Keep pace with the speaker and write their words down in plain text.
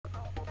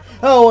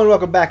Hello and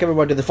welcome back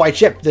everyone to the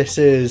Flightship. This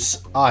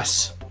is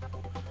us.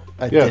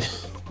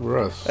 Yes, we're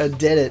us. I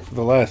did it. For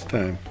the last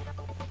time.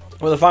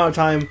 For the final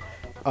time,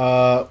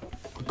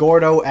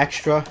 Gordo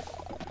extra.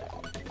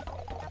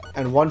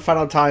 And one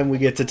final time we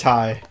get to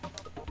tie.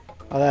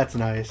 Oh, that's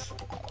nice.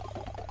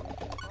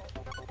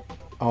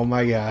 Oh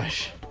my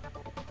gosh.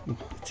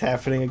 It's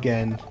happening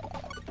again.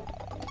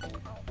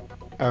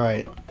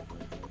 Alright.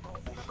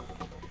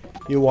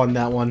 You won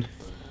that one.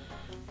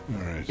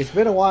 Alright. It's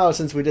been a while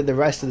since we did the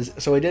rest of this.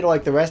 So we did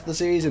like the rest of the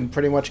series in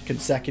pretty much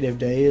consecutive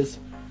days.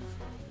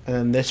 And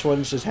then this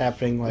one's just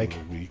happening like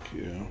a week,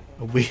 yeah.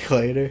 A week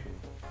later.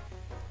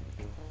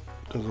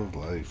 Because of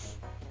life.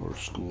 Or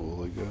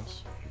school, I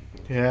guess.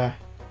 Yeah.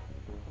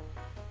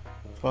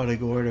 A lot of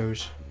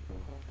Gordos.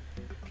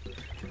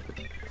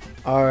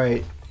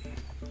 Alright.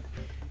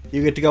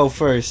 You get to go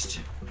first.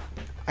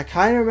 I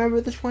kind of remember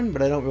this one,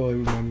 but I don't really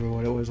remember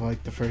what it was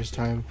like the first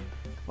time.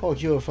 Oh,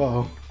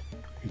 UFO.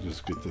 You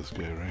just get this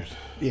guy right.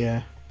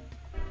 Yeah.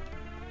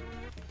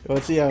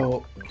 Let's see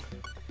how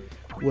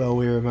well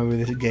we remember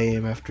this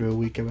game after a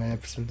week of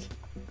absence.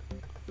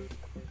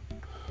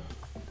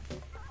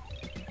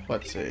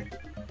 Let's see.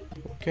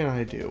 What can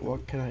I do?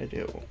 What can I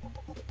do?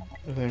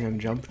 If I can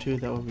jump to,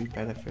 that would be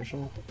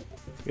beneficial.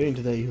 Getting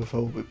to that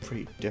UFO would be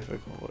pretty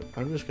difficult.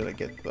 I'm just gonna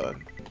get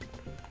I'm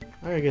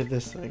gonna get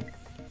this thing.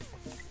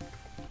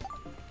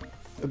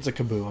 It's a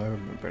Kaboo, I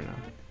remember now.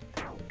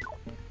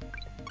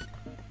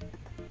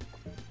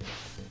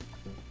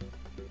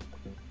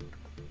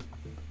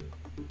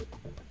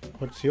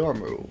 What's your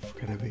move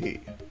gonna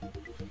be?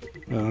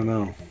 I don't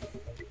know.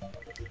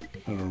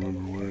 I don't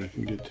remember where I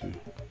can get to.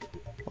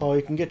 Oh,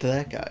 you can get to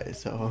that guy,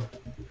 so...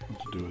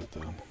 What to do it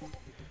then?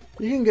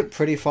 You can get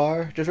pretty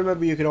far. Just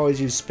remember you can always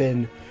use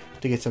spin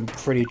to get some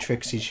pretty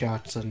tricksy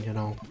shots and, you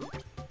know...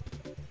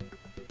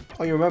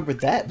 Oh, you remembered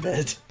that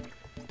bit?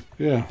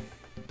 Yeah.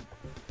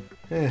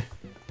 Eh.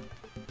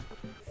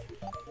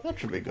 That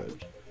should be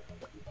good.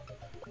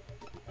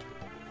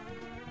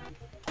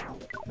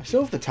 I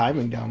still have the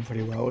timing down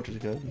pretty well, which is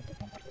good.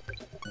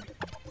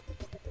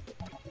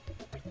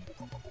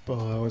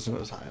 Well, I wasn't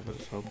as high,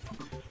 but so.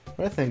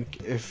 But I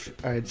think if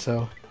Alright,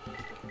 so.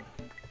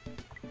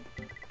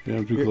 Yeah,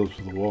 I'm too close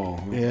to the wall.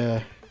 Huh?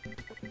 Yeah.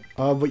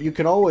 But you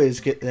can always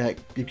get that.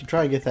 You can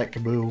try and get that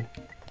Kaboo.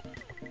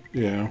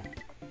 Yeah.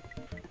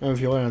 If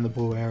you land on the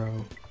blue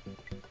arrow.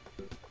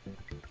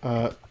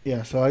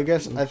 Yeah. So I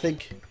guess I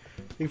think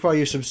you can probably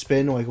use some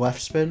spin, like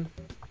left spin.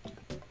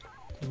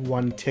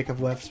 One tick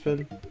of left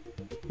spin.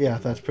 Yeah,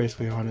 that's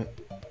basically on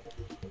it.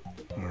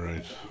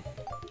 Alright.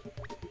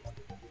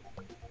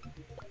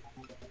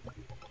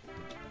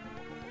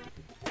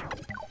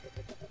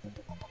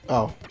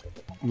 Oh.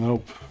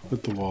 Nope.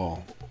 Hit the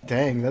wall.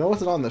 Dang, that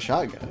wasn't on the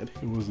shot guide.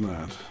 It was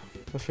not.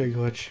 That's a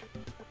glitch.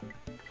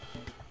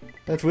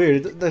 That's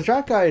weird. The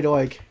shot guide,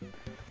 like,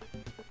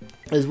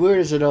 as weird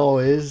as it all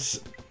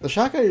is, the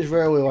shot guide is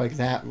rarely, like,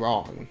 that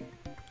wrong.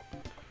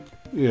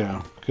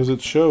 Yeah, because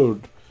it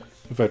showed,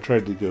 if I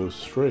tried to go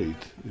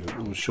straight, it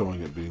was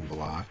showing it being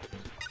blocked.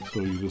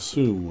 So you'd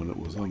assume when it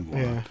was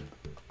unblocked.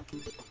 Yeah.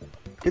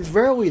 It's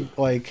rarely,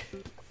 like,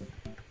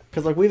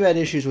 because, like, we've had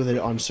issues with it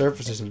on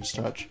surfaces and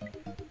such.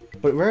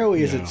 But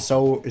rarely is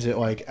it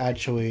like,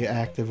 actually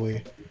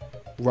actively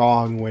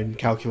wrong when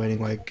calculating,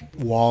 like,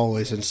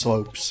 walls and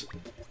slopes.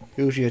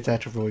 Usually it's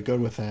actually really good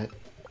with that.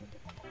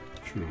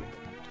 True.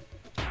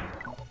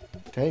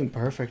 Dang,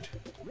 perfect.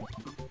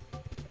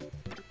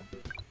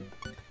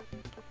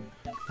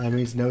 That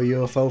means no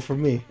UFO for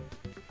me.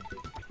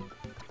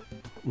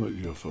 What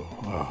UFO?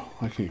 Oh,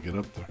 I can't get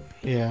up there.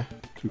 Yeah.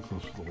 Too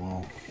close to the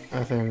wall.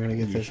 I think I'm gonna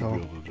get this all.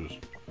 You should be able to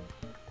just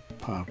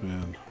pop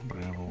in,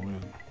 grab a win.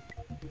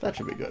 That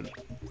should be good.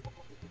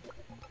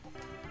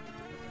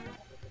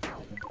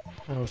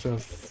 I also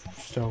have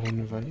stone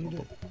if I need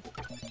it.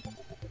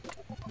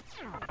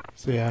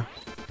 So yeah.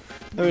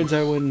 That means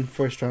I win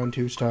first round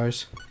 2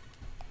 stars.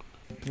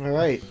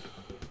 Alright.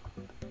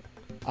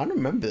 I don't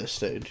remember this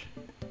stage.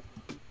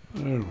 I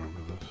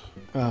remember this.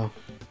 Oh.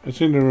 I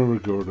seem to remember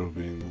Gordo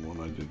being the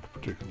one I did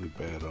particularly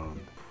bad on.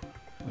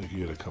 Like,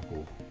 you had a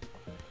couple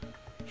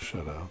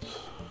shutouts.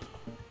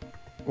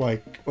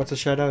 Like, what's a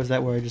shutout? Is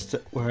that where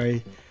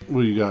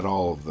Well, you got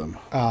all of them.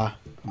 Ah.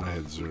 And I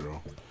had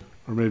 0.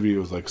 Or maybe it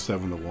was like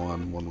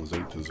 7-1, one was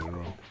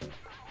 8-0.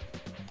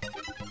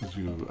 Because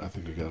I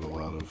think you got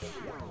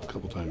a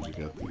couple times you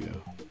got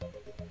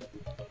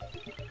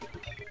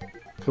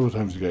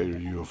your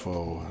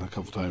UFO, and a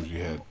couple times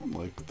you had,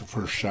 like, the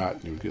first shot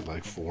and you would get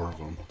like 4 of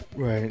them.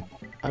 Right.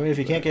 I mean, if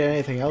you can't get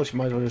anything else, you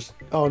might as well just...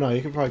 Oh, no,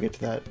 you can probably get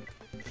to that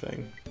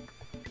thing.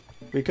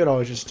 We could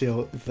always just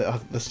steal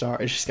the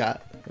star I just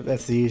got.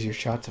 That's the easier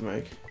shot to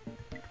make.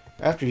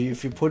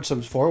 If you put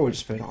some forward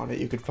spin on it,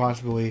 you could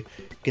possibly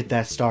get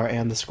that star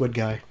and the squid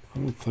guy. I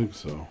don't think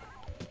so.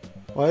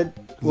 What?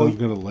 Well, I'm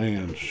going to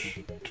land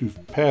too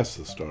past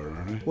the star,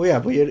 aren't I? Well, yeah,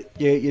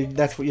 but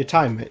that's what you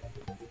time it.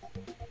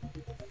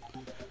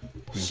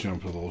 You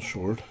jump a little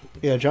short.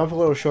 Yeah, jump a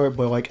little short,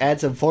 but like add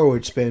some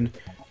forward spin,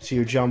 so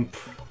you jump.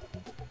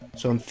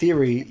 So in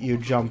theory, you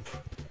jump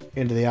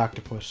into the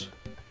octopus.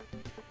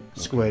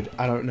 squid.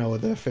 I don't know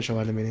the official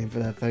enemy name for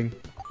that thing.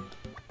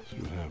 See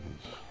what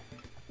happens.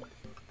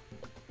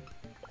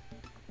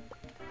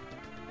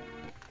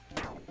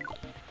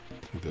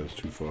 I think that's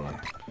too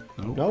far.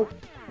 Nope. Nope.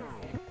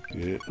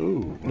 Yeah.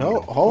 Ooh. No.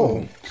 Wow.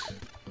 Oh.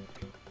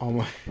 Oh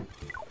my.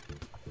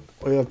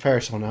 We have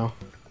Parasol now.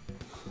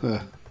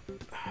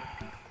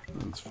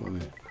 That's funny.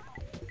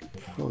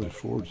 Probably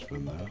forward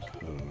spin that.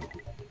 I don't know.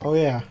 Oh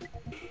yeah.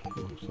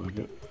 Looks like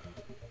it.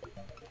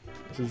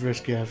 This is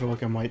risky. I feel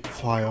like I might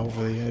fly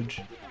over the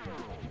edge.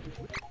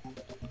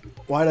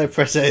 Why did I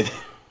press A?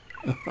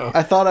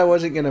 I thought I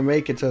wasn't going to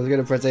make it, so I was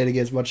going to press A to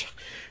get as much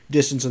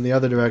distance in the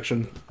other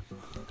direction.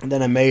 And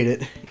then I made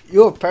it.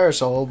 You have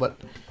Parasol, but...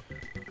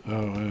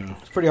 Oh, yeah.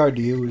 It's pretty hard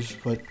to use,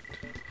 but...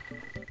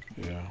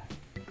 Yeah.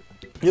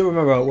 You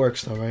remember how it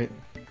works, though, right?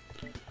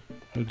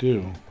 I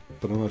do,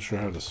 but I'm not sure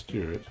how to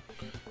steer it.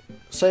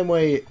 Same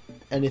way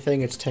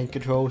anything, it's tank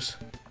controls.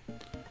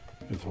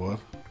 It's what?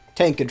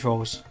 Tank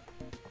controls.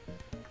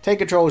 Tank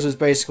controls is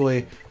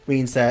basically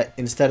means that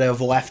instead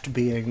of left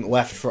being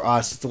left for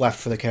us, it's left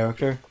for the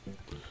character.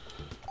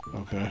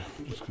 Okay,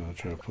 I'm just gonna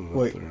try to put it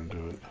Wait. up there and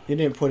do it. You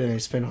didn't put any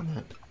spin on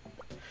that.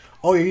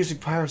 Oh, you're using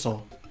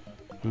Parasol.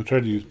 I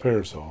tried to use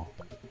Parasol.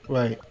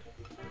 Right.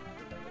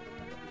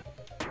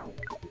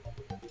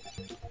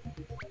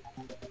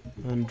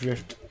 And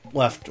drift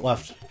left,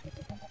 left.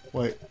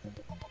 Wait.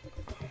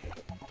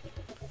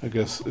 I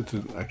guess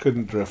I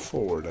couldn't drift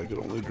forward. I could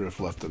only drift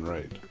left and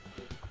right.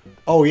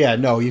 Oh yeah,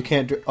 no, you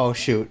can't. Oh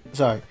shoot,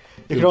 sorry.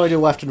 You can only do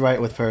left and right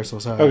with Parasol.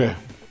 Sorry. Okay.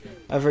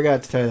 I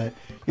forgot to tell you that.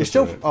 You're That's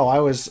still. right. Oh, I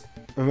was.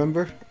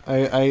 Remember,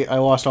 I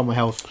lost all my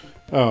health.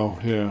 Oh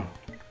yeah.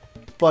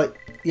 But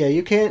yeah,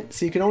 you can't.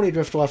 So you can only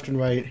drift left and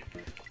right,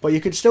 but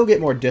you can still get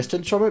more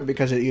distance from it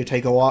because you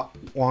take a lot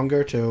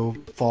longer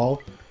to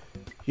fall.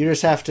 You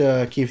just have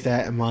to keep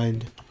that in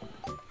mind.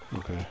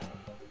 Okay.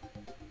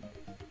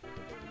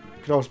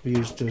 It could also be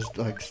used to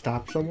like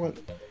stop somewhat,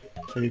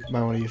 so you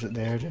might want to use it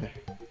there to.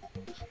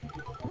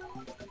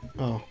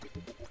 Oh.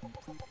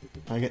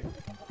 I get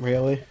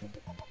really.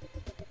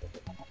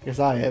 Guess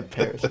I have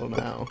Parasol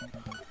now.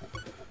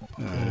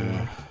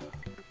 Yeah.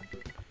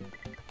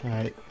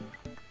 Alright.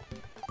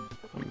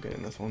 I'm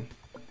getting this one.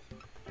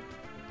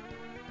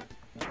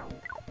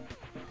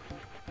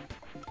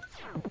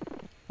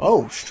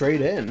 Oh,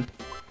 straight in.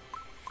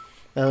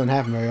 That doesn't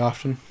happen very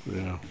often.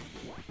 Yeah.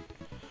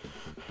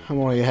 I'm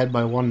only ahead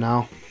by one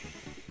now.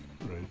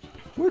 Right.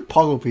 Weird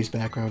puzzle piece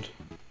background.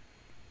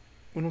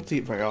 We don't see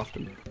it very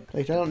often.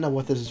 Like, I don't know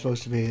what this is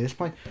supposed to be. This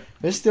might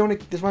be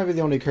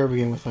the only Kirby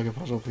game with like a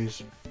puzzle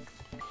piece.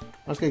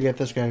 I'm just gonna get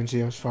this guy and see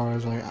how far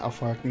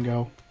I can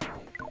go. I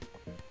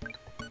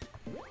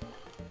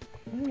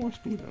need more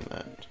speed on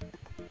that.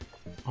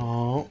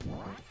 Oh.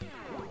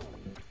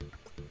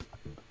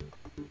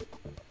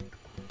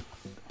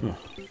 Huh.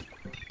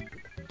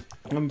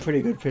 I'm in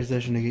pretty good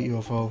position to get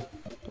UFO.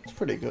 That's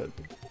pretty good.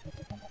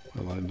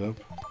 I lined up.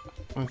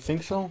 I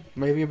think so.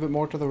 Maybe a bit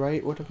more to the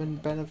right would have been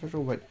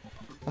beneficial, but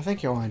I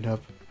think you're lined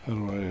up. How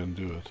do I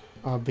undo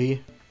it?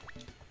 B.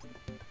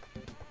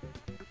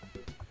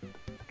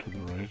 To the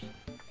right.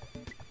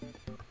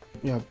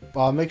 Yeah.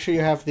 Make sure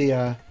you have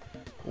the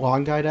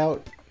long guide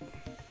out.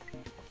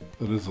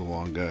 That is a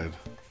long guide.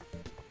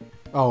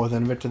 Oh,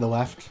 then a bit to the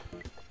left.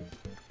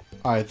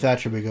 Alright, that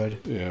should be good.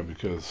 Yeah,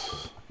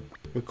 because...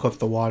 We clip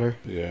the water.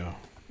 Yeah.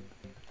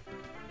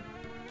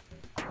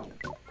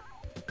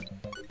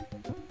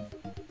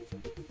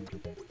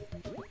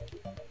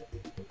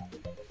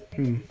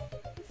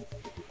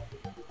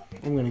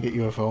 I'm gonna get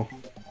UFO.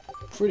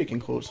 Pretty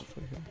conclusive for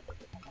here.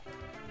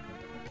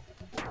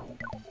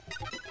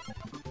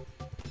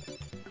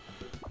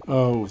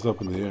 Oh, it was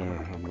up in the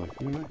air. I'm like,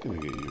 you're not gonna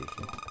get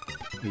UFO.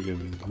 You're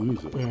gonna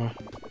lose it. Yeah.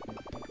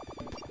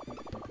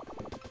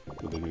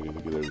 But then you're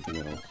gonna get everything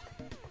else.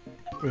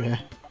 Yeah.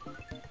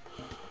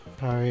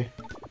 Sorry.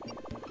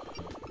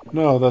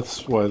 No,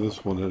 that's why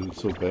this one ended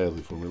so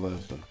badly for me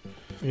last time.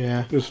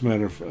 Yeah. Just a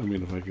matter of, I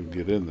mean, if I can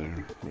get in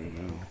there right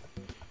now.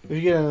 If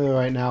you get in there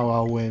right now,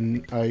 I'll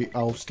win.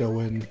 I'll still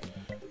win.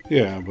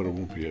 Yeah, but it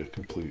won't be a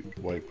complete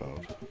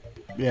wipeout.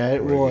 Yeah,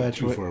 it Where I will get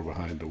actually. too far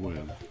behind to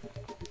win.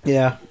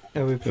 Yeah,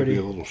 it'll be That'd pretty. be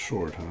a little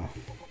short, huh?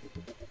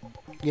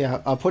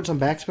 Yeah, I'll put some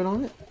backspin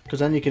on it, because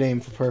then you can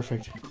aim for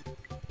perfect.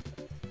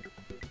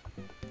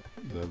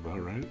 Is that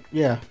about right?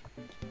 Yeah.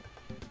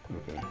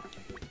 Okay.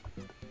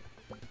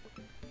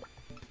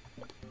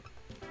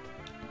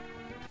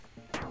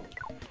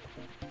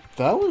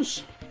 That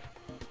was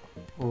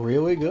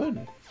really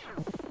good.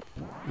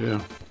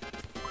 Yeah.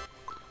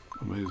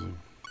 Amazing.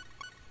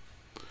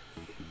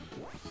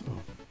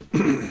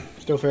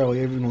 Still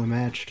fairly evenly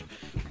matched.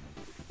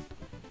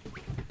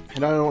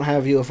 And I don't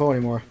have UFO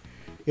anymore.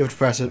 You have to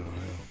press it. Oh,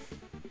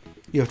 yeah.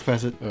 You have to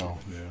press it. Oh,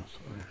 yeah,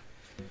 sorry.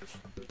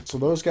 So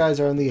those guys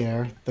are in the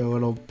air. The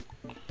little...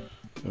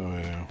 Oh,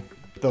 yeah.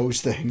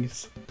 Those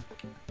things.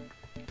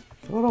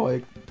 The little,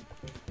 like...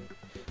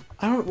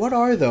 What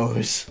are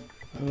those?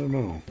 I don't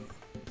know.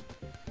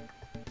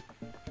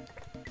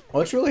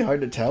 Well, it's really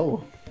hard to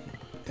tell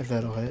if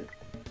that'll hit.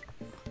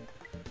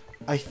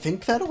 I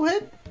think that'll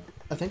hit.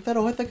 I think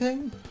that'll hit the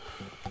thing.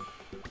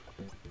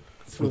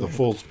 With a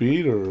full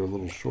speed or a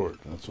little short?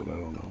 That's what I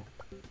don't know.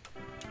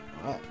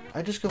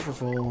 I just go for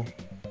full.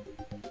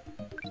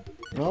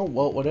 No,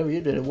 well, whatever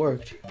you did, it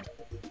worked.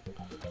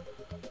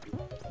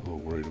 A little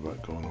worried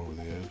about going over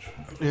the edge.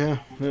 Yeah,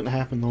 it didn't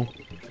happen though.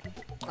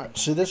 Alright,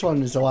 so this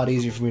one is a lot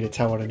easier for me to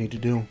tell what I need to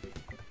do.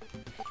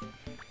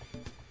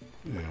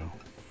 Yeah.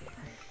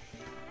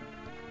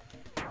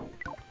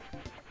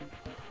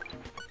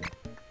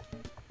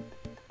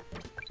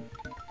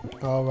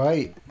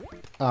 Alright.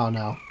 Oh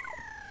no.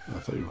 I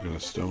thought you were going to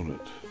stone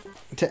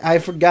it. I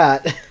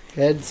forgot.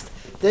 Dang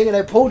it,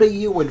 I pulled a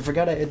U and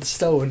forgot I had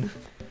stone.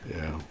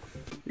 Yeah.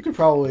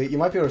 You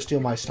might be able to steal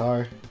my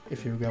star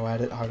if you go at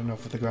it hard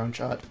enough with the ground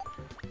shot.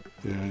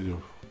 Yeah, I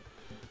do.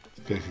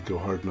 I think I could go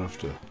hard enough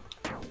to...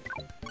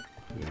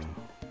 Yeah.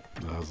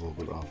 That was a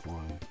little bit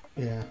offline.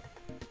 Yeah.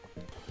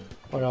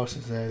 What else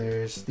is there?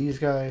 There's these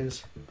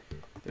guys.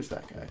 There's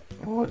that guy.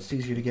 Oh, it's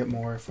easier to get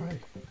more if I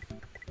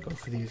go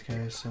for these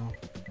guys, so...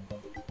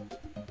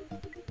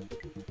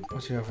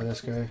 Let's go for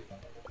this guy.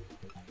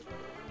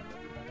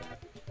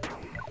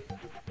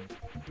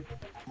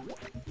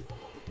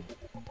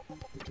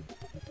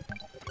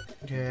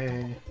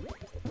 Yay.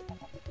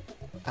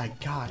 I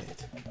got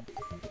it.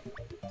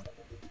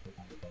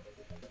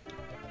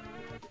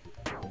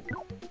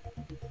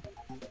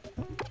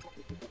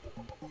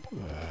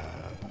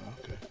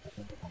 Okay.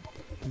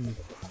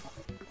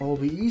 Well, it'll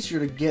be easier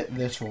to get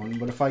this one,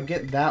 but if I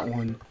get that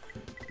one,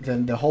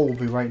 then the hole will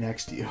be right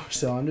next to you.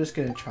 So I'm just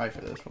gonna try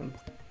for this one.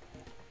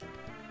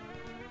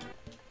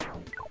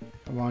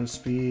 Come on,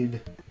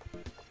 speed.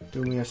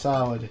 Do me a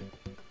solid.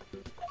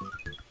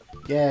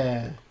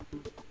 Yeah.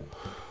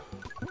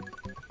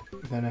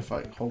 Then if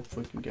I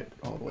hopefully can get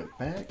all the way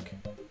back.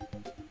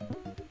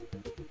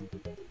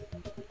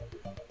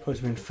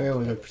 Puts me in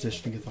fairly good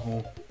position to get the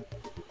hole.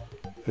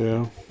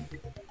 Yeah.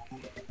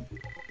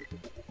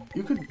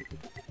 You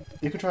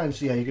could try and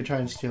see. Yeah, you could try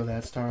and steal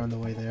that star on the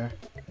way there.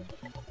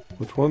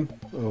 Which one?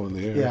 Oh, in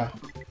the air. Yeah.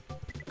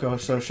 Go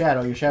so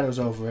shadow. Your shadow's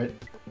over it.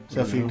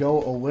 So if you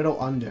go a little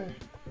under,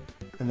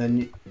 and then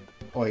you,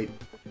 wait,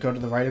 go to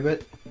the right a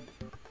bit.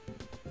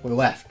 Wait,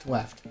 left.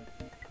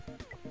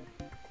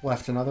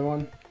 Left another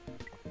one.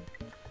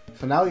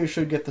 So now you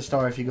should get the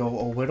star if you go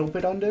a little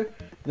bit under.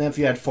 And then if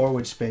you add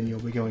forward spin, you'll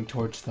be going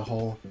towards the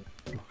hole.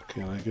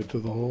 Can I get to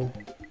the hole?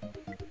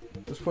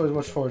 Just put as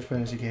much forward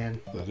spin as you can.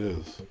 That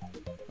is.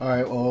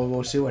 Alright, well,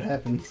 we'll see what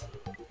happens.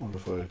 What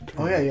if I turn?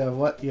 Oh yeah, you have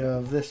what? You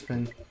have this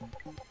spin.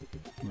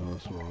 No,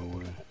 that's the wrong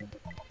way.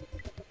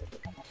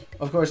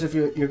 Of course, if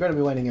you're going to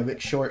be landing a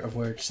bit short of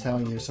where it's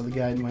telling you, so the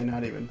guide might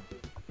not even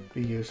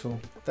be useful.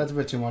 That's a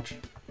bit too much.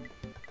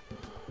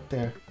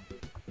 There.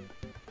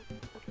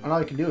 And all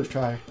you can do is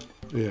try.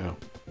 Yeah.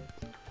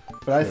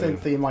 But I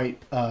think that you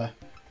might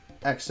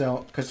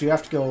excel, because you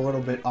have to go a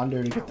little bit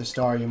under to get the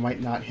star. You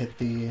might not hit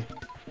the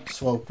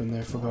slope and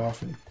therefore go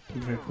off and be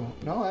pretty cool.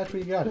 No, actually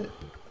you got it.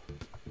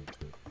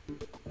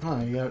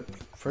 Huh, you got it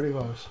pretty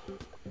close.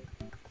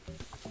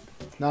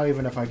 Now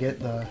even if I get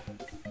the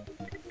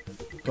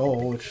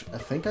goal, which I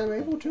think I'm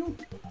able to.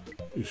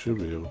 You should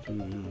be able to,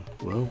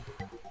 yeah. Well,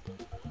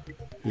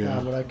 yeah.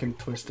 But I can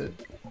twist it.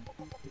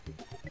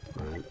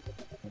 Right.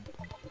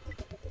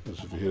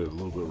 Because if you hit it a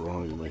little bit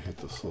wrong, you might hit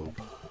the slope.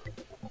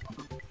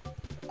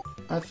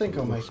 I think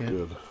I'll make it.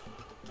 Good.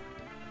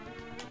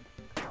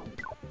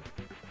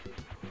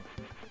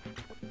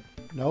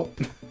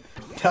 Nope.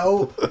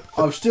 No.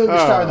 I'm still the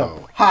star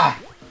though. Ha!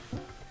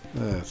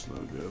 That's no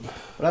good.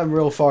 But I'm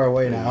real far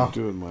away now. I'm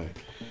doing my...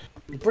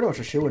 I'm pretty much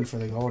a shoo-in for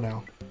the goal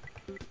now.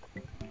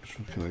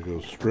 So can I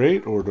go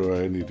straight, or do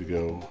I need to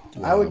go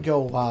lob? I would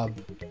go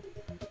lob.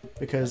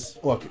 Because,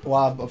 look,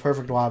 a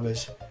perfect lob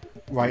is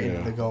right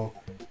into the goal.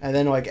 And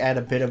then, like, add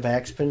a bit of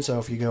backspin, so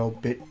if you go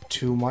a bit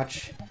too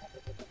much...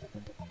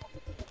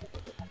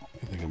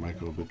 You think I might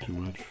go a bit too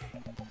much?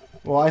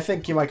 Well, I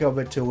think you might go a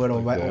bit too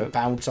little. Like Might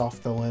bounce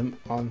off the limb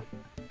on...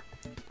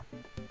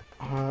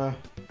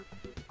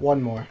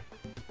 one more.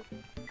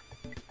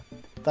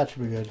 That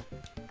should be good.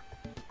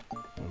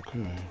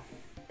 Okay.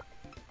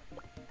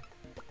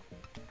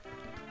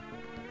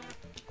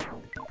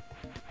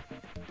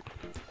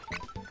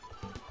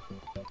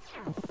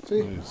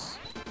 See? Nice.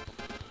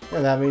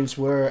 Yeah, that means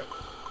we're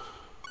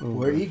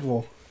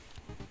equal.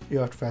 You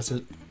have to press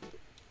it.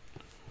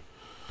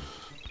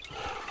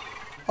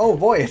 Oh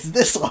boy, it's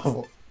this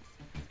level.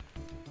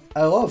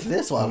 I love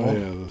this level. Oh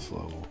yeah, this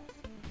level.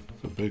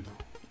 It's a big,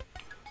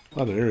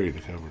 lot of area to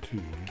cover too.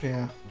 Right?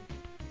 Yeah.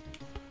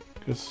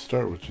 Guess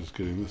start with just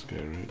getting this guy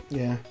right.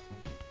 Yeah.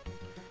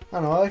 I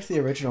don't know. I like the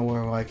original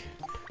where like,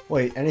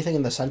 wait, anything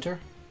in the center?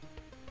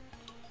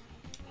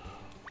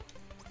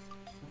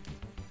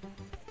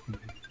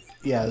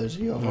 Yeah, there's a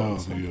UFO. Oh,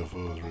 the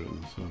UFO is right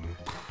in the center.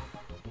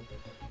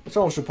 It's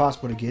almost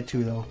impossible to get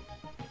to though.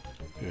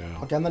 Yeah.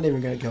 Okay, I'm not even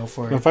gonna go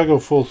for Now, it. if I go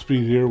full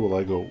speed here, will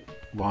I go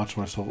launch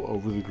myself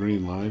over the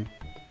green line?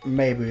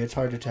 Maybe, it's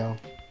hard to tell.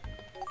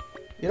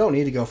 You don't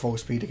need to go full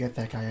speed to get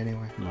that guy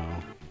anyway. No.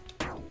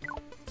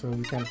 So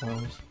we kind of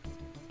close.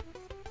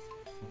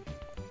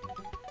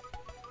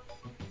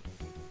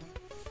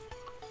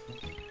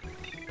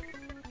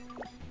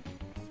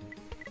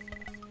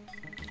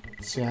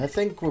 So yeah, I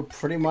think we're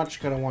pretty much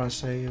gonna want to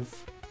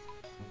save.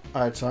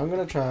 Alright, so I'm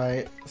gonna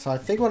try. So I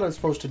think what I'm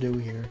supposed to do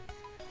here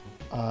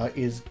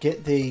is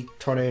get the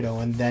tornado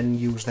and then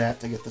use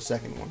that to get the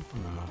second one.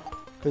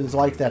 Because it's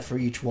like that for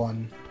each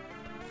one.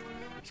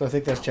 So I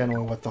think that's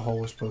generally what the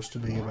hole is supposed to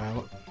be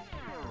about.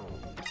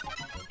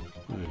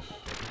 Nice.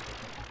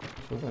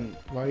 So then,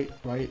 right,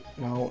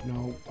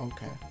 no,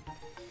 okay.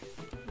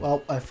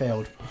 Well, I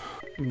failed.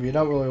 You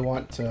don't really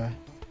want to...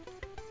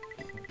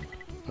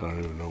 I don't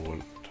even know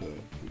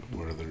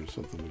where there's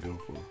something to go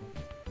for.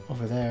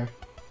 Over there.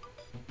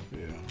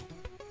 Yeah.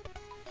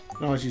 I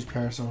can always use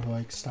parasol to,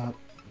 like, stop.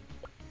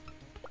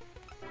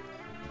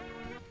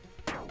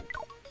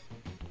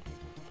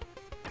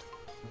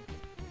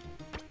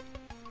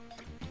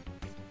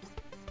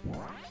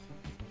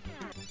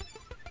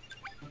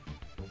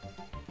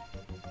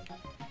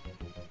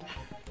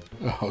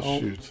 Oh,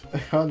 shoot.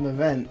 On the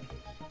vent.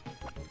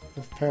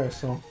 With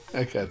parasol.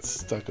 I got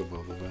stuck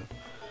above the vent.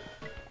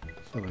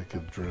 Thought I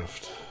could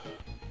drift.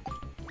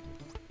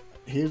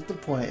 Here's the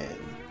plan.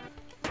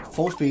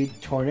 Full speed,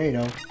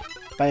 tornado,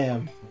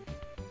 bam.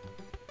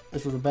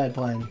 This was a bad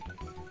plan.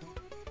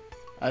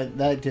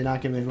 That did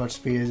not give me as much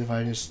speed as if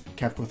I just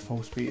kept with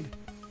full speed.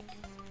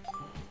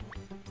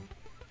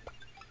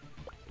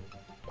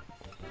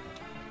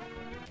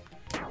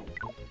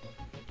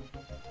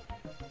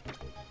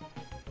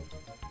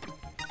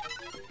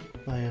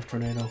 I have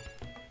tornado.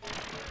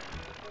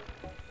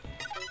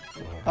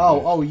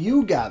 Oh,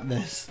 you got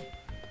this.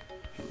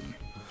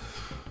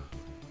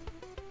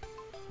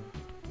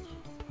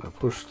 I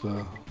pushed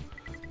the...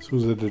 As soon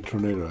as I did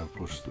tornado, I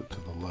pushed it to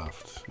the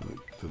left. And it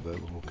did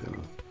that little kind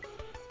of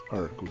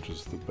arc, which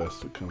is the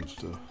best it comes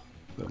to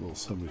that little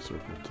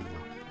semicircle to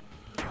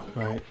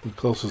the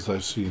closest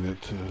I've seen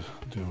it to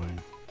doing.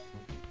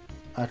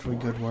 Actually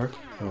good work.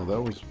 Oh,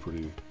 that was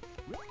pretty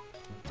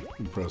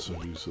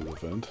impressive use of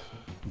the vent.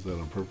 Was that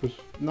on purpose?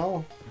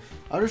 No.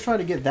 I was just trying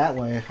to get that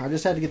way. I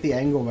just had to get the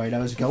angle right. I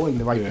was going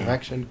the right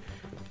direction.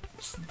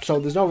 So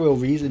there's no real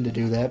reason to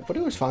do that, but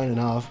it was fine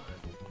enough.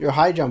 Your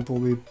high jump will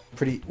be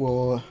pretty...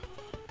 Well,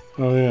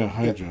 oh yeah,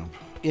 high jump.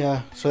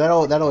 Yeah, so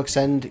that'll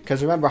extend...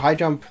 Because remember, high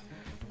jump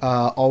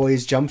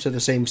always jumps at the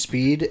same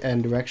speed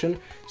and direction.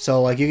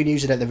 So like you can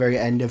use it at the very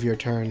end of your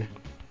turn.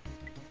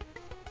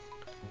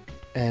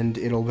 And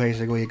it'll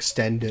basically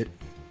extend it.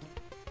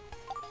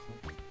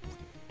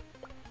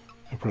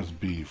 I press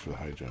B for the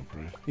high jump,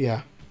 right?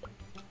 Yeah.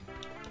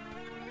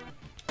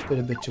 Did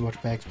a bit too much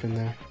backspin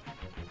there.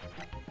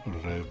 Oh,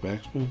 did I have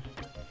backspin?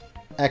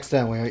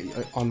 Accidentally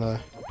on the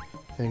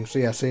thing. So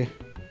yeah, see?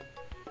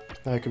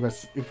 Now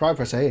you probably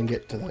press A and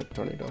get to that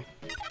tornado.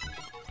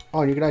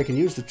 Oh, and I can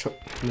use the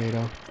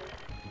tornado.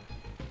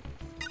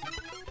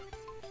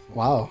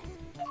 Wow.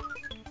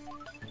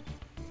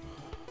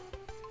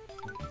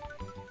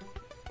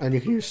 And you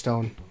can use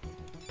stone.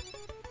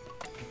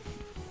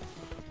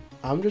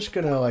 I'm just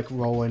gonna like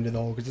roll into the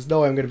hole because there's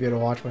no way I'm gonna be able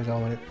to watch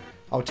myself in it.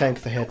 I'll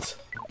tank the hits.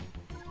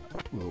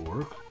 Will it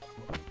work?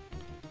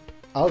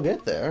 I'll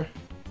get there.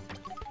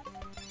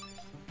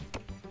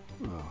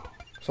 Oh.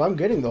 So I'm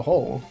getting the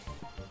hole.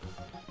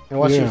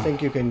 Unless you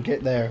think you can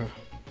get there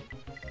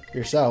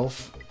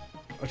yourself,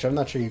 which I'm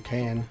not sure you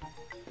can.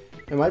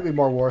 It might be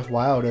more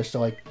worthwhile just to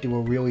like do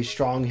a really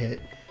strong hit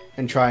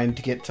and trying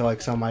to get to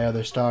like some of my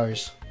other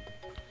stars.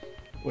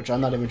 Which I'm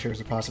not even sure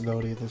is a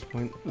possibility at this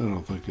point. I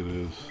don't think it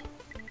is.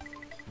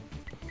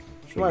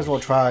 Might as well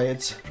try.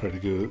 Try to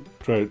get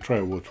it.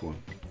 Try which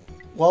one?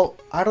 Well,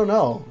 I don't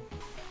know.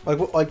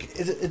 Like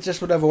it's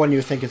just whatever one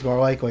you think is more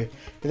likely.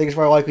 You think it's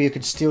more likely you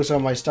could steal some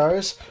of my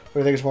stars, or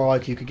you think it's more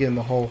likely you could get in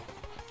the hole?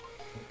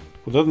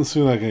 Well, it doesn't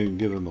seem like I can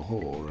get in the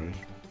hole, right?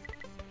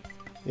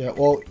 Yeah,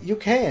 well, you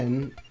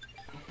can.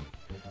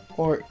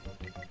 Or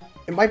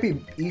it might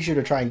be easier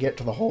to try and get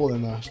to the hole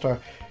than the star.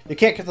 You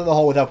can't get to the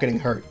hole without getting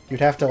hurt. You'd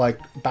have to like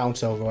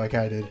bounce over like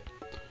I did.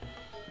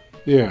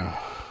 Yeah.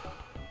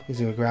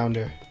 Using a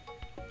grounder.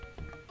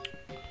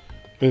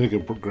 You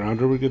think a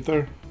grounder would get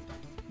there?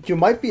 You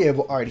might be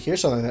able... Alright, here's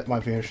something that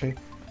might be interesting.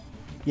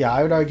 Yeah,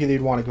 I would argue that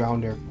you'd want a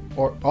grounder.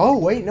 Or... Oh,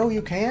 wait, no,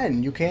 you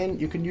can. You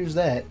can use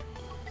that.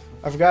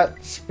 I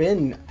forgot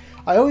spin.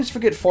 I always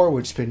forget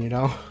forward spin, you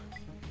know?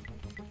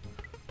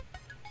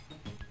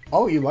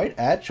 Oh, you might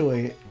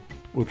actually...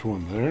 Which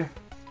one, there?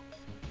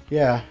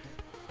 Yeah.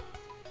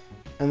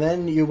 And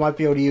then you might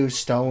be able to use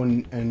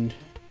stone and...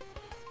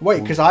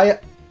 Wait, because I'm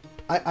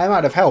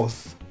out of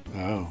health.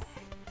 Oh.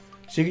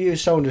 So you can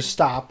use stone to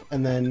stop,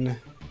 and then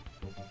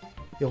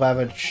you'll have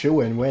a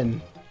shoe-in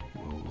win.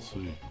 Well, we'll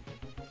see.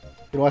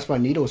 Unless my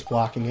needle's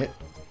blocking it.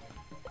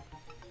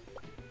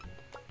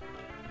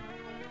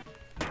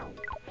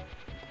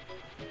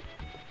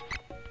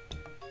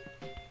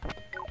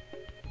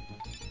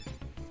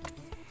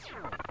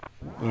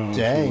 Oh,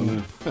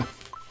 dang.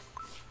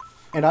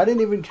 And I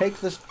didn't even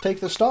take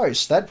the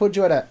stars. That puts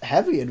you at a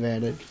heavy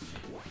advantage.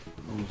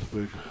 That was a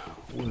big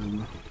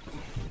win.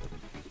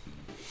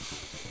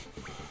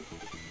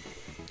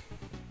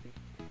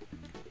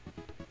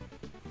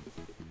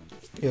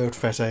 You have to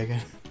press A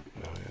again.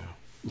 Oh,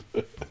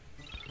 yeah.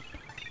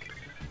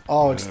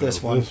 Oh, it's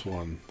this one. This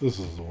one. This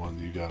is the one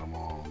you got them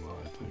all,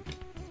 I think.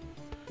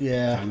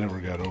 Yeah. I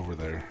never got over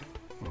there.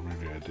 Or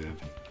maybe I did.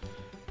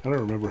 I don't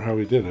remember how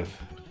we did it.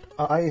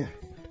 I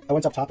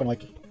went up top and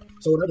like...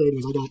 So what I did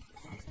was I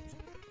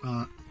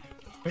got...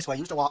 basically, I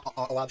used a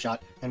lob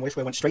shot, and which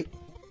way went straight.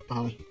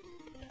 I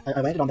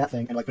landed on that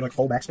thing and like did like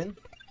full backspin.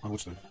 On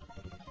which thing?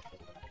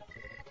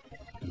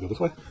 Did you go this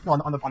way? No,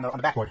 on the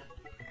backboard.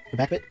 The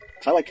back bit.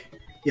 So I like...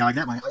 Yeah, like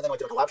that way. I then like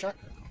did like a lob shot.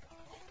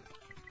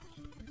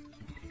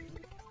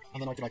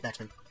 And then I did like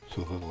backspin.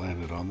 So that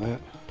landed on that?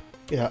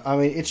 Yeah, I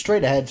mean, it's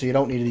straight ahead, so you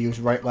don't need to use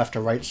left,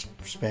 or right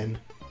spin.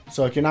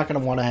 So like, you're not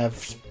going to want to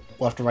have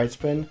left or right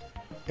spin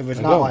if it's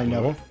not lined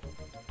up.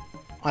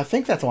 I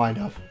think that's lined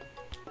up.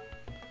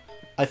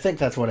 I think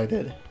that's what I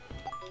did.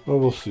 Well,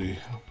 we'll see.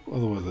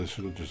 Otherwise, I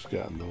should have just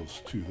gotten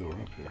those two that were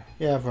up here.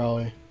 Yeah,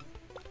 probably.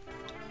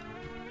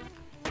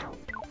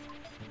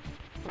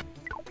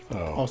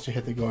 Oh. Also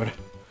hit the Gordo.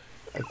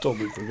 I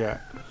totally forgot.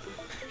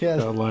 Yeah.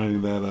 Not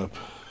lining that up.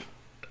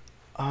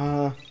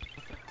 I'm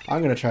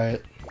going to try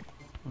it.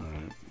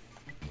 Alright.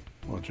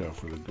 Watch out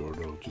for the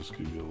Gordo. Just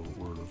give you a little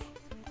word of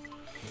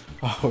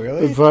Oh,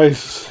 really?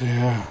 advice.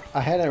 Yeah. I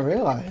hadn't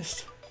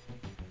realized.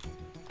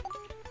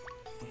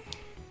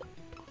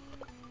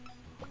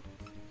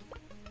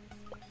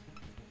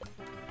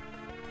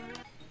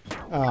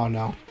 Oh,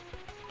 no.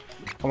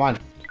 Come on.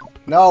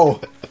 No!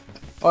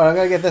 Oh, I'm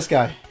gonna get this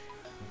guy.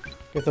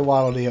 Get the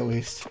Waddle Dee at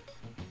least.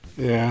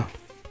 Yeah.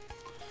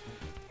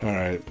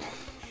 Alright.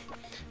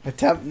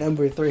 Attempt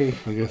number 3.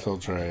 I guess I'll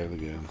try it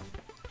again.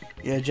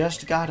 You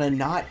just gotta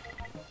not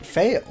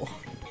fail.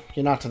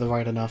 You're not to the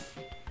right enough.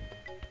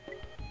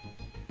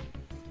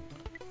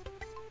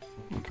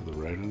 Not to the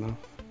right enough?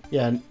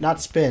 Yeah,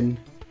 not spin.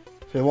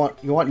 So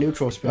you want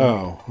neutral spin.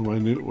 Oh, am I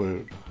new?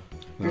 Wait.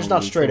 You're just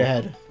not straight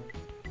ahead.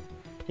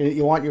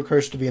 You want your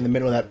cursor to be in the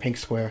middle of that pink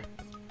square.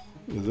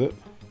 Is it?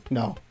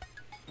 No.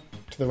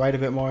 To the right a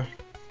bit more.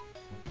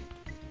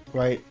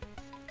 Right.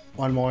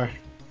 One more.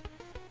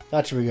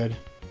 That should be good.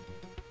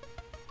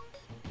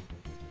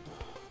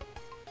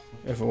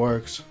 If it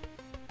works.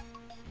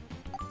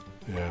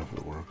 Yeah, if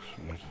it works,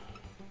 right.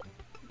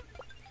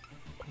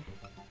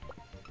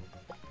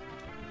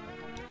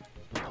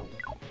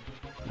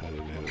 I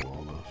didn't hit it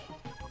well enough.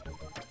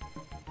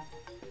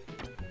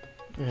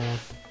 Yeah.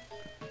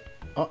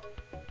 Oh,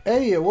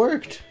 hey, it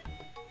worked!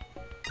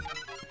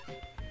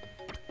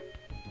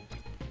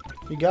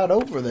 You got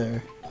over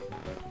there.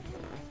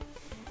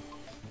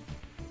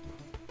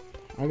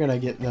 I'm gonna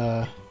get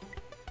the...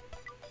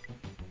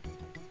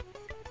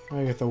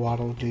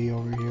 Waddle Dee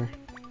over here.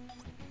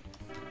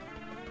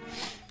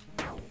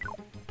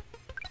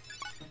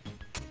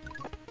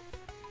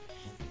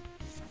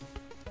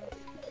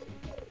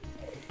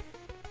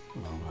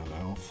 I'm out of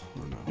health,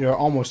 or no? You're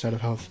almost out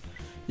of health.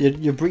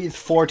 You breathe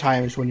 4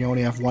 times when you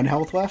only have 1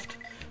 health left.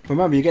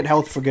 Remember, you get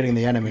health for getting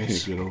the I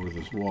enemies. can't get over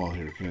this wall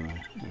here, can I?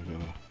 I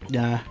gotta...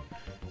 Yeah.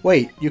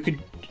 Wait, you could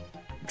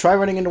try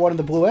running into one of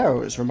the blue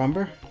arrows,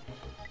 remember?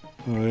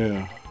 Oh,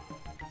 yeah.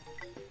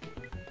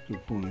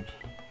 Good point.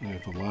 I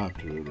have to lob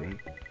to it, right?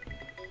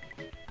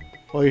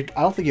 Well, I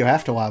don't think you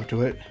have to lob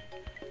to it.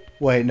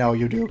 Wait, no,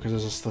 you do, because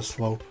this is the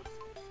slope.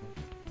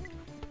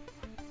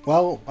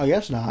 Well, I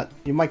guess not.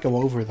 You might go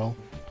over, though.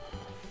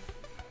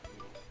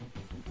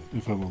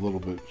 If I'm a little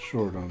bit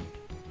short on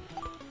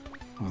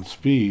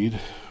speed.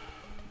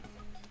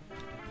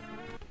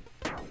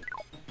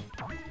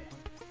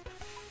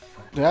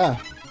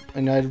 Yeah.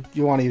 And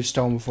you want to use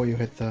stone before you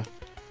hit the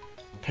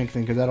pink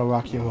thing, because that'll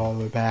rock you all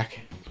the way back.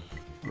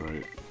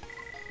 Right.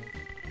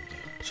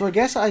 So I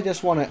guess I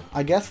guess what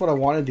I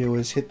want to do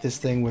is hit this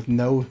thing with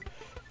no...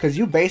 Because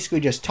you basically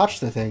just touch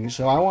the thing,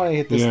 so I want to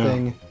hit this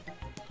thing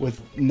with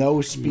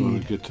no speed. You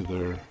want to get to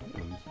there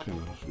and kind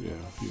of, yeah,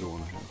 you don't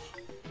want to have...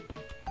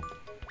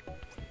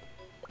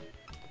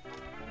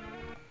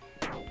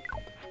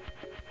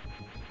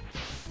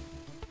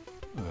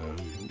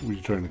 were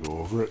you trying to go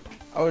over it?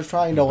 I was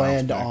trying to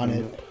land on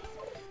it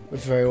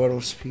with very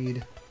little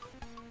speed.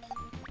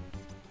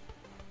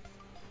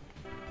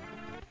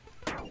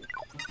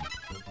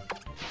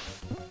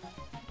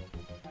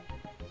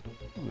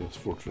 It's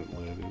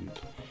fortunately I didn't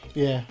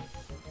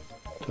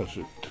touch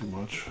it too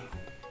much.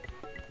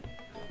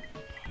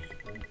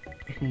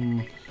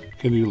 Can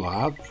you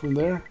lob from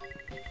there?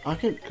 I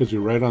can. Because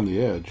you're right on the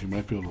edge. You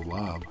might be able to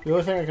lob. The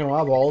only thing I can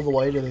lob all the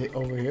way to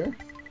over here?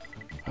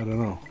 I don't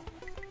know.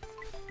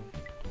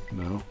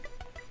 No?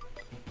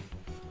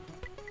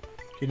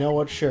 You know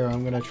what? Sure,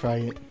 I'm gonna try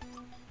it.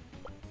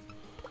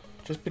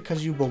 Just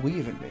because you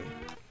believe in me.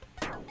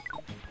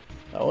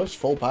 Oh, it's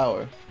full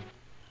power.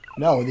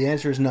 No, the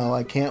answer is no.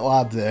 I can't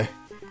lob there.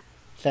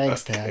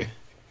 Thanks, Tag.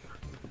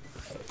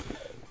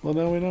 Well,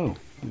 now we know.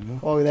 You know?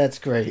 Oh, that's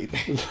great.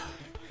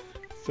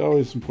 It's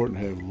always important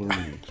to have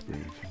learning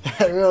experience.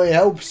 That really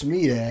helps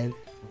me, Dad.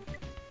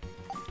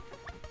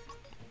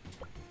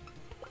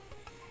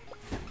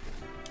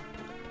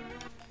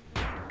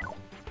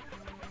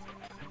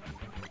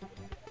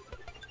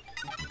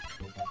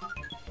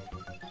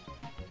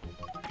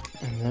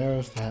 And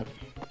there's that.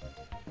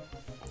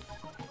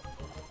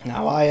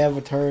 Now I have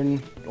a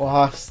turn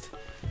lost.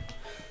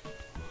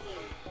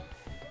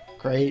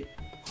 Great.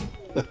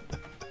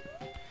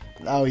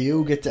 Now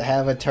you get to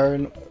have a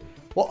turn.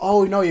 Well,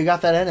 oh no, you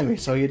got that enemy,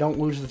 so you don't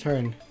lose the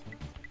turn.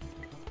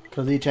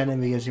 Because each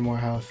enemy gives you more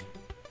health.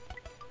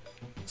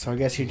 So I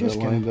guess you just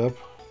lined up?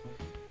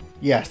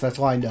 Yes, that's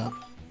lined up.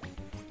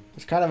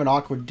 It's kind of an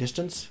awkward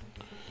distance.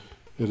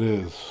 It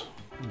is.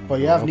 But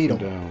you have Needle.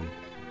 Down.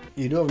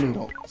 You do have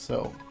Needle,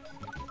 so...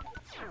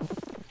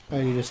 Oh,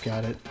 you just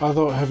got it.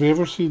 Although, have you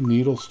ever seen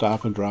Needle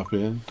stop and drop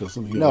in?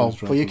 Doesn't he? No,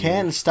 but you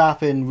can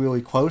stop in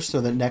really close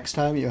so that next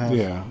time you have...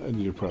 Yeah,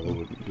 and you probably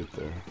wouldn't get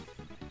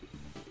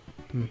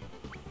there.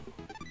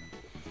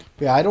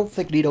 Yeah, I don't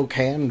think Needle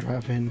can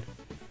drop in.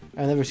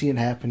 I've never seen it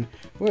happen.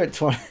 We're at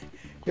 20...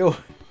 You're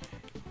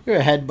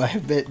ahead by a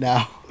bit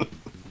now.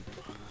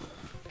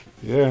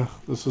 Yeah,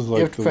 this is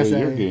like the way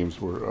your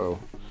games were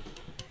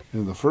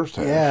in the first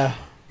half. Yeah.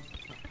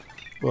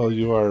 Well,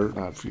 you are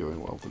not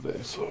feeling well today,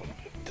 so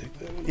take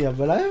that in. Yeah,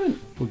 but I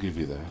haven't... We'll give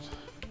you that.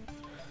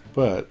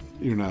 But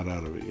you're not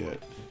out of it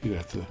yet. You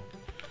have to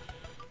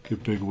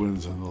get big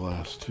wins in the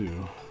last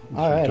two.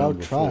 Alright, I'll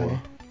try.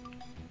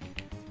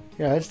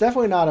 Yeah, it's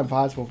definitely not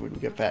impossible for me to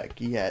get back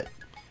yet.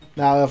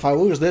 Now, if I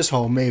lose this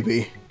hole,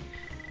 maybe.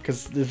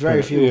 Because there's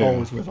very few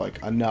holes with,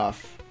 like,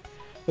 enough.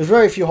 There's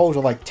very few holes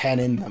with, like, 10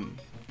 in them.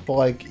 But,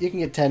 like, you can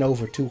get 10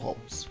 over 2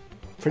 holes.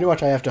 Pretty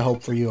much I have to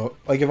hope for you.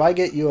 Like, if I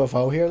get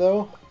UFO here,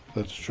 though...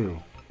 That's true.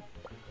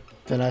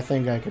 Then I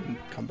think I could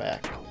come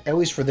back. At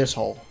least for this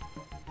hole.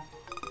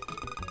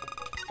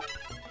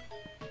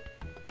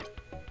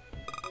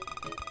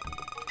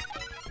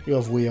 You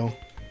have Wheel.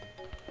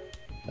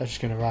 That's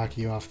just gonna rock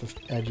you off the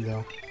edge,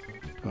 though.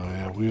 Oh,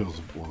 yeah, Wheel's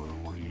one of the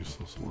more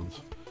useless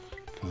ones.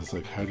 Because it's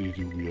like, how do you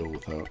do Wheel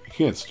without... You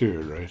can't steer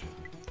it, right?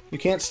 You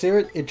can't steer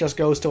it, it just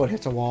goes till it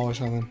hits a wall or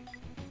something.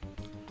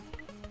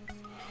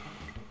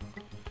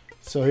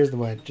 So here's the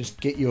way,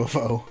 just get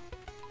UFO.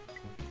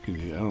 Can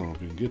you, I don't know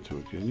if you can get to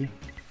it, can you?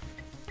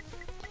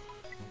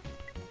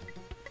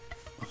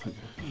 I think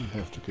you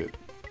have to get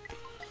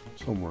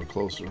somewhere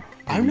closer. Maybe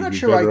I'm not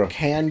sure I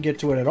can get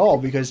to it at all,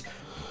 because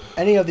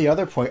any of the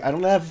other point, I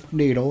don't have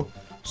Needle,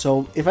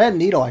 so if I had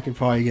Needle I could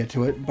probably get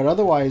to it, but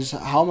otherwise,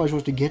 how am I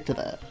supposed to get to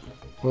that?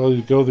 Well,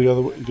 you go the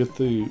other way, get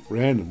the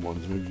random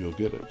ones, maybe you'll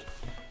get it.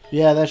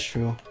 Yeah, that's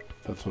true.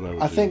 That's what I would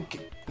do. I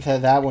think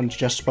that one's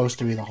just supposed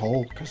to be the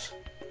hole, because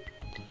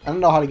I don't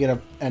know how to get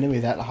an enemy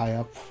that high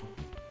up.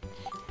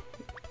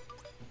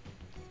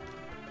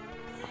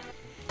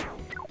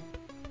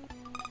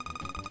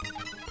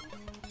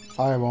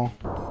 Fireball.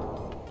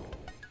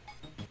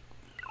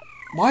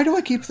 Why do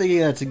I keep thinking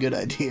that's a good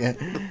idea?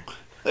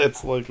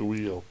 That's like a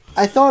wheel.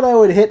 I thought I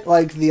would hit,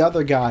 like, the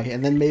other guy,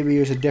 and then maybe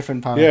use a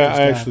different power-up. Yeah,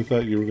 I actually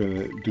thought you were going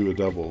to do a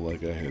double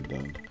like I had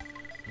done.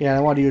 Yeah, I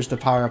wanted to use the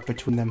power-up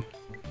between them.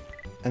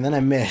 And then I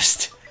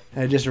missed.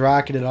 And I just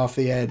rocketed off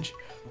the edge,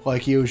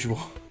 like usual.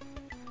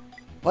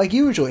 Like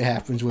usually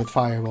happens with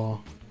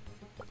Fireball.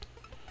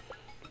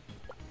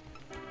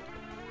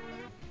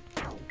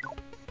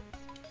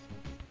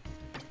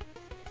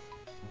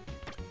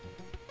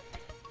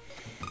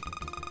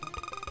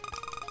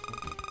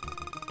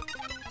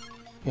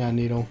 Yeah,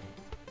 Needle.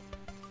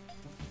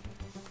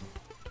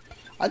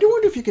 I do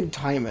wonder if you can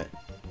time it.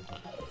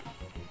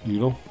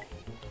 Needle?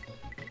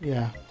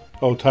 Yeah.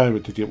 Oh, time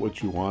it to get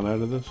what you want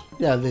out of this?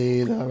 Yeah,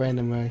 the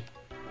random way.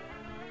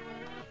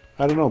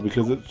 I don't know,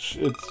 because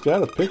it's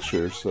got a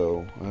picture,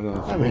 so I don't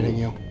know. I'm hitting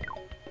you.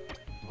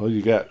 Well,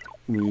 you got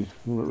me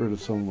rid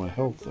of some of my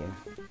health there.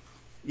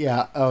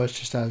 Yeah, oh, it's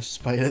just out of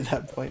spite at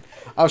that point.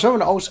 I was hoping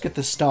to also get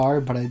the star,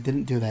 but I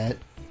didn't do that.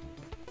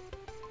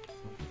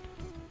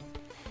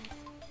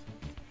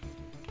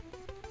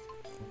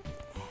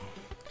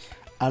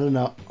 I don't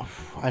know.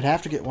 I'd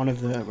have to get one of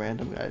the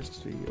random guys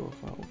to do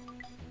UFO.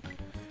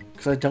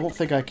 Because I don't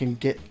think I can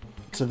get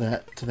to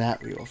that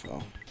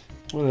UFO.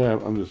 Well, yeah,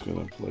 I'm just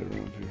going to play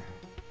around here.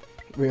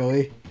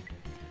 Really?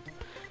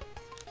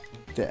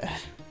 Dead.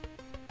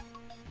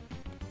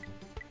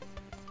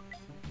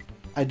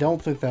 I don't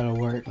think that'll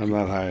work. I'm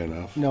not high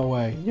enough. No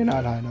way. You're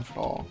not high enough at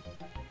all.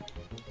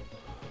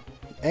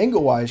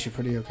 Angle-wise, you're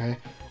pretty okay.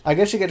 I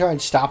guess you could try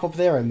and stop up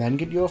there and then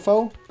get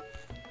UFO.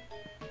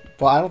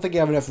 But I don't think you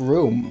have enough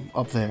room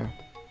up there.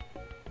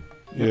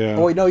 Yeah.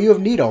 Oh, wait, no, you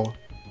have Needle.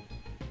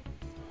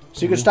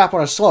 So you could stop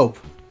on a slope.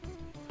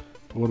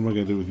 What am I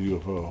going to do with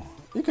UFO?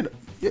 You could...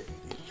 You're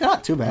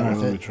not too bad with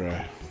it. Let me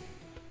try.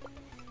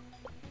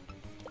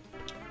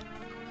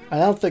 I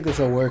don't think this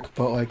will work,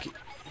 but, like...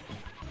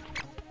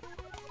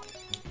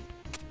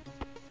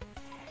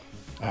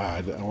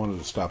 I wanted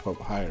to stop up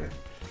higher.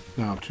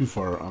 Now I'm too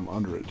far. I'm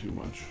under it too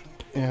much.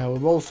 Yeah, we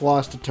both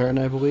lost a turn,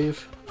 I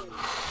believe.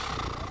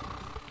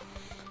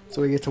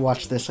 So we get to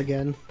watch this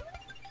again.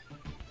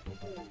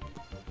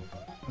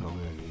 I don't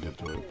think I can get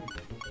to it.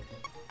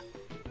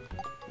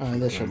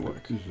 This should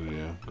work. Usually,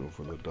 yeah, go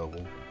for the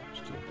double.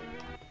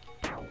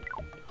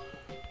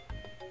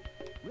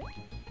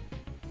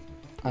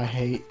 I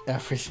hate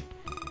everything.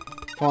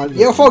 Come on,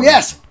 UFO,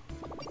 yes!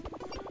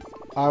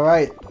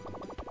 Alright.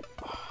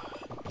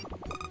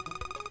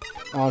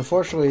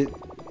 Unfortunately,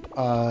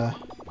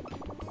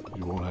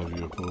 You won't have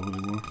UFO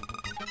anymore?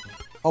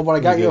 oh, but I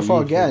got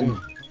UFO again.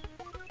 again.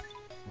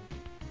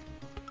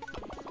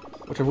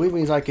 Which I believe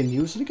means I can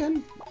use it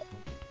again?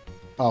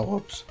 Oh,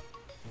 whoops.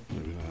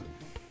 Maybe not.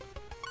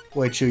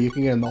 Wait, shoot, you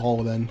can get in the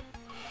hole then.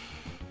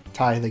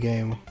 Tie the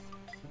game.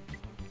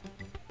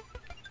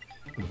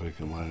 If I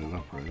can line it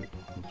up right.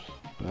 Oops.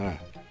 Ah.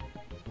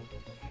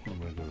 What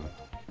am I doing?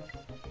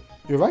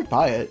 You're right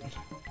by it.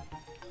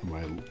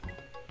 Am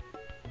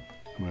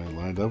I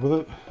lined up with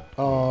it?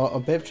 A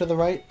bit to the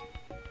right.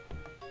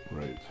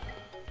 Right.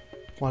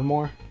 One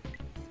more.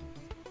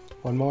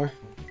 One more.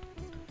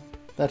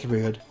 That's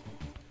pretty good.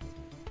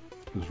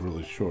 It's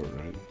really short,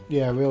 right?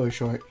 Yeah, really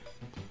short.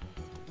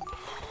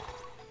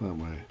 Not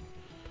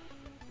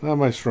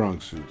my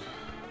strong suit.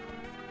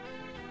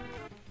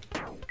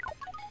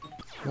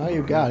 Now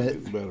you got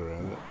it. Getting better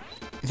at it.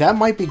 That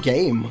might be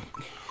game.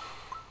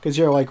 Because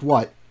you're like,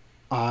 what?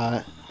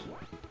 Well,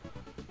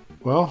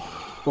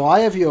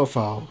 I have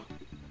UFO.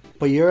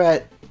 But you're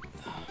at...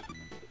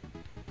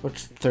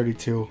 What's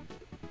 32?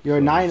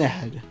 You're 9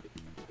 ahead.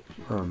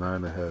 oh,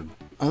 9 ahead.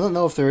 I don't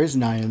know if there is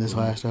 9 in this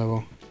last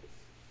level.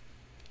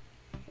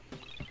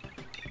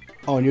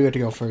 Oh, and you get to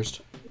go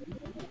first.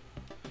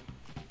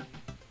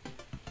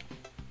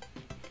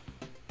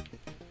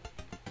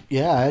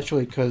 Yeah,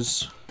 actually,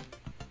 because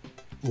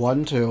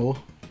 1, 2,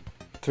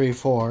 3,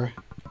 4,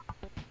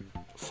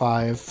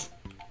 5.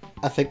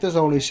 I think there's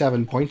only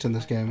 7 points in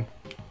this game.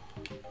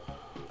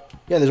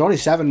 Yeah, there's only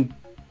 7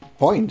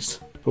 points.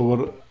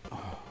 But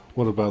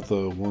what about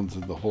the ones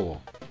in the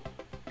hole?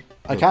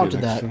 I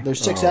counted that.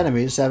 There's 6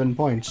 enemies, 7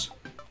 points.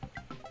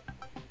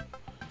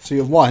 So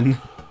you have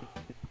 1.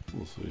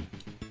 We'll see.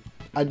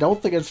 I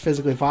don't think it's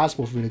physically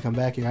possible for me to come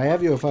back here. I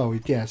have UFO,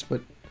 yes,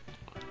 but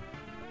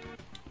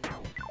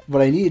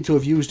I needed to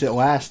have used it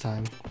last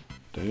time.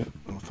 Dang it.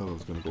 I thought I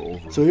was going to go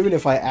over. So even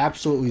if I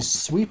absolutely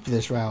sweep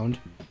this round...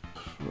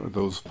 Are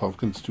those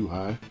pumpkins too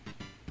high?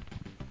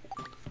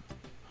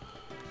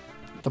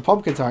 The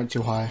pumpkins aren't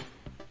too high.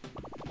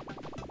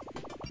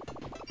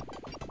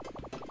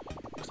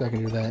 So I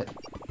can do that.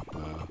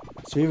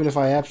 So even if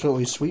I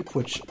absolutely sweep,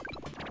 which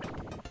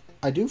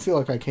I do feel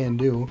like I can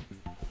do.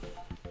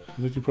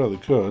 I think you probably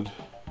could.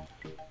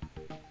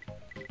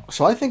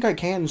 So I think I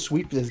can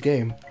sweep this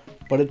game,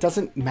 but it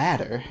doesn't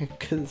matter,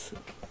 because...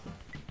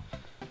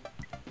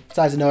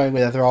 Besides knowing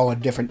that they're all in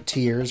different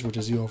tiers, which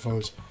is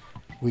UFO's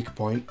weak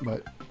point,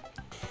 but...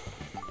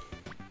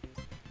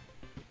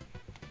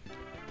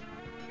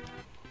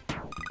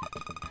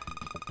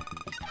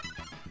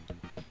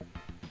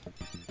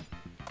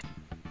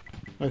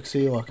 Let's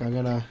see, look, I'm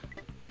gonna...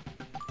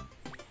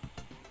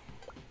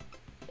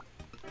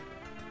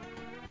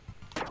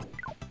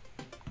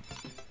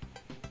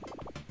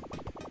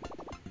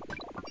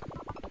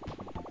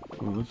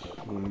 Oh, that's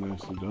very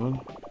nicely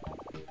done.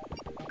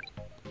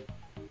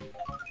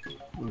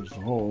 There's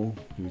the hole.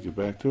 Can you get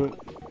back to it?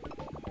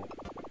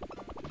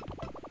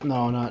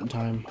 No, not in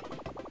time.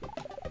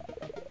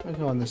 I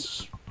go on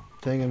this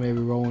thing and maybe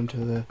roll into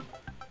the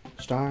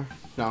star?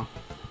 No.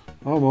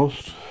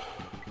 Almost.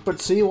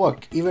 But see,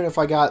 look, even if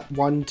I got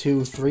 1,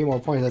 2, 3 more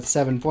points, that's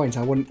 7 points.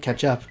 I wouldn't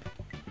catch up.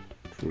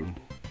 True.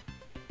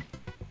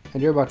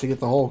 And you're about to get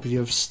the hole because you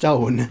have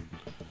stone.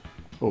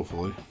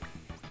 Hopefully.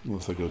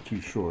 Unless I go too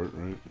short,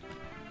 right?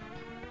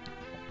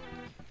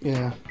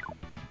 Yeah.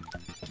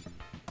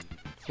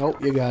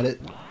 Nope, you got it.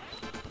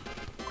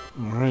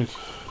 Alright.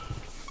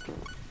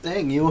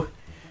 Dang, you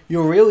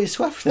really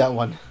swept that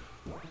one.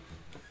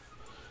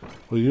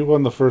 Well, you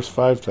won the first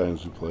 5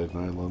 times we played,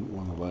 and I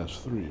won the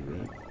last 3,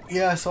 right?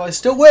 Yeah, so I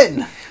still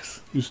win.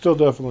 You still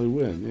definitely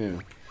win, yeah.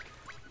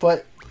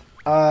 But,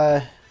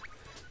 I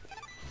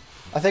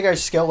think our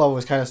skill level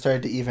was kind of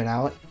started to even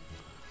out.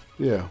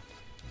 Yeah.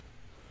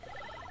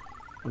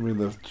 I mean,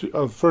 the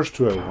first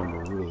 2 I won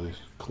were really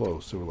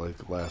close. They were like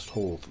the last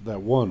hole.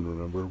 That one,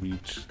 remember, we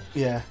each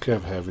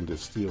kept having to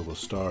steal the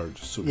star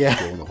just so we could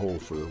go in the hole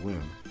for the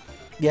win.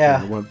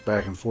 Yeah. And it went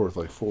back and forth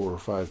like 4 or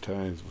 5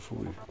 times before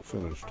we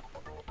finished.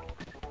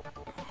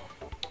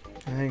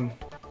 Dang.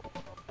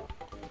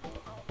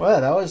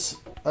 Well, that was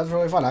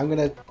really fun. I'm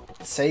gonna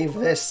save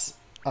this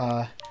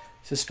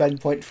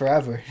suspend point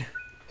forever.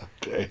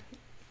 Okay.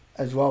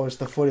 As well as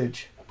the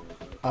footage.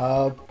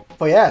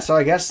 But yeah, so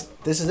I guess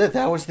this is it.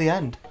 That was the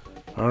end.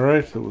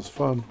 Alright, it was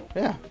fun.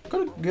 Yeah,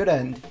 good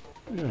end.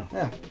 Yeah.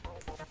 Yeah.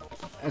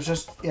 It's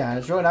just, yeah,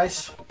 it's really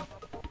nice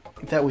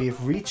that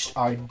we've reached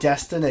our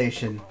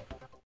destination.